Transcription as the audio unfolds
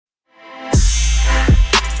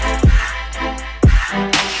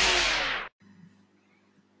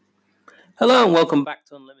Hello and welcome back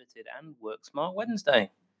to Unlimited and Work Smart Wednesday.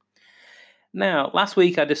 Now, last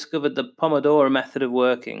week I discovered the Pomodoro method of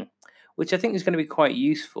working, which I think is going to be quite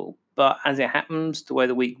useful, but as it happens, the way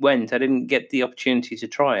the week went, I didn't get the opportunity to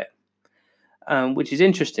try it, which is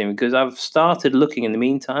interesting because I've started looking in the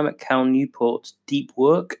meantime at Cal Newport's deep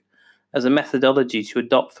work as a methodology to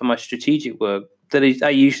adopt for my strategic work that I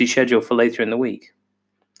usually schedule for later in the week.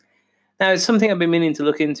 Now, it's something I've been meaning to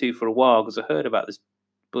look into for a while because I heard about this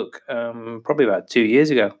book probably about 2 years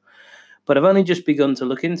ago, but I've only just begun to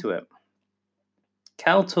look into it.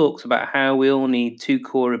 Cal talks about how we all need two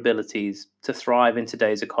core abilities to thrive in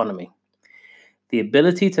today's economy: the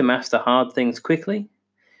ability to master hard things quickly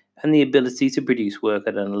and the ability to produce work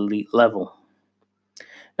at an elite level.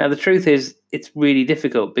 Now, the truth is, it's really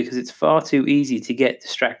difficult because it's far too easy to get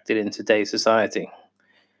distracted in today's society.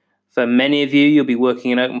 For many of you, you'll be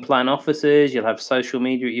working in open plan offices, you'll have social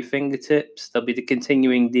media at your fingertips, there'll be the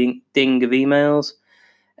continuing ding of emails,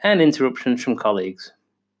 and interruptions from colleagues.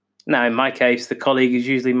 Now, in my case, the colleague is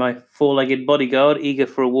usually my four-legged bodyguard, eager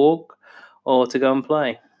for a walk or to go and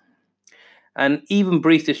play. And even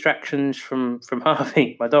brief distractions from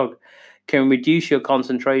Harvey, my dog, can reduce your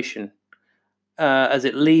concentration as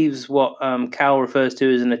it leaves what Cal refers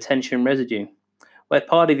to as an attention residue, where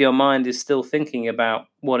part of your mind is still thinking about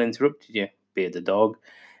what interrupted you, be it the dog,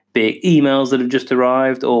 be it emails that have just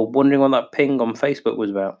arrived, or wondering what that ping on Facebook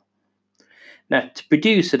was about. Now, to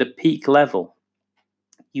produce at a peak level,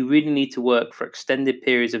 you really need to work for extended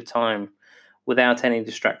periods of time without any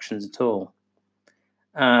distractions at all.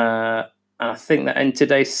 And I think that in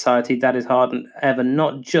today's society, that is harder than ever,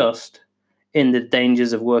 not just in the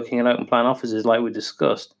dangers of working in open plan offices like we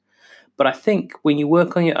discussed, but I think when you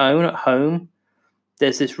work on your own at home,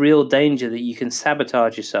 there's this real danger that you can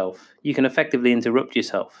sabotage yourself. You can effectively interrupt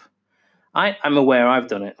yourself. I'm aware I've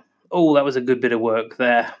done it. Oh, that was a good bit of work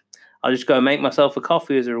there. I'll just go and make myself a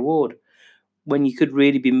coffee as a reward, when you could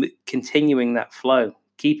really be continuing that flow,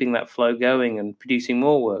 keeping that flow going and producing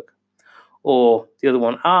more work. Or the other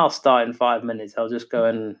one, I'll start in 5 minutes. I'll just go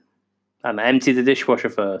and empty the dishwasher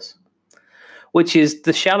first, which is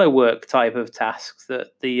the shallow work type of tasks that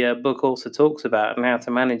the book also talks about and how to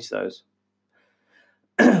manage those.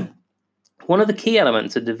 One of the key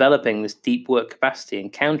elements of developing this deep work capacity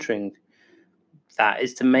and countering that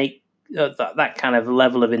is to make that kind of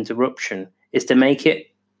level of interruption is to make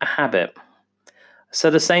it a habit.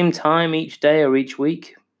 So the same time each day or each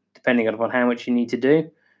week, depending upon how much you need to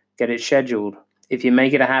do, get it scheduled. If you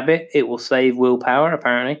make it a habit, it will save willpower,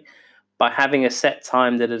 apparently, by having a set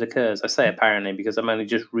time that it occurs. I say apparently because I'm only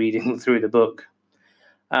just reading through the book.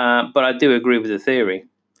 But I do agree with the theory.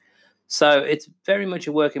 So it's very much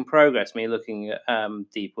a work in progress, me looking at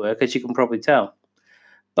deep work, as you can probably tell.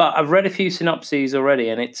 But I've read a few synopses already,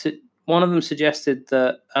 and one of them suggested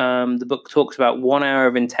that the book talks about 1 hour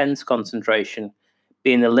of intense concentration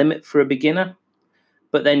being the limit for a beginner,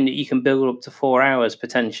 but then you can build up to 4 hours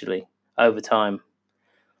potentially over time.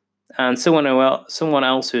 And someone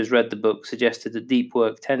else who has read the book suggested that deep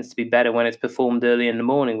work tends to be better when it's performed early in the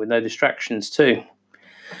morning with no distractions too.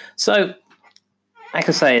 So, like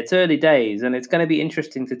I say, it's early days and it's going to be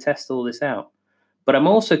interesting to test all this out. But I'm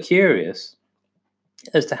also curious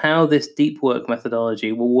as to how this deep work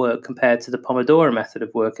methodology will work compared to the Pomodoro method of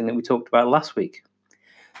working that we talked about last week.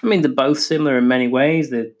 I mean, they're both similar in many ways.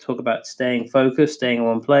 They talk about staying focused, staying in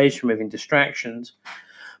one place, removing distractions.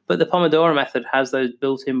 But the Pomodoro method has those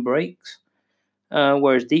built-in breaks,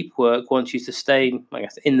 whereas deep work wants you to stay, I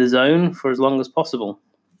guess, in the zone for as long as possible.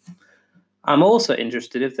 I'm also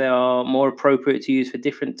interested if they are more appropriate to use for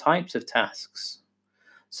different types of tasks.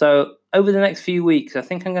 So over the next few weeks, I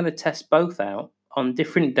think I'm going to test both out on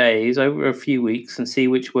different days over a few weeks and see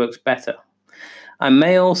which works better. I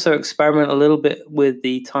may also experiment a little bit with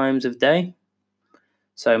the times of day.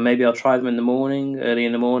 So maybe I'll try them in the morning, early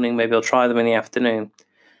in the morning. Maybe I'll try them in the afternoon.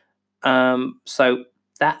 So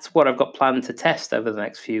that's what I've got planned to test over the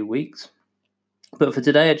next few weeks. But for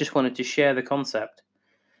today, I just wanted to share the concept.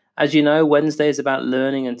 As you know, Wednesday is about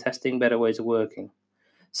learning and testing better ways of working.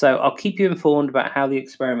 So I'll keep you informed about how the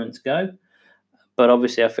experiments go. But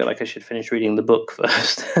obviously, I feel like I should finish reading the book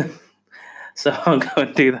first. So I'll go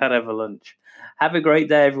and do that over lunch. Have a great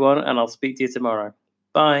day, everyone, and I'll speak to you tomorrow.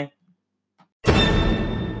 Bye.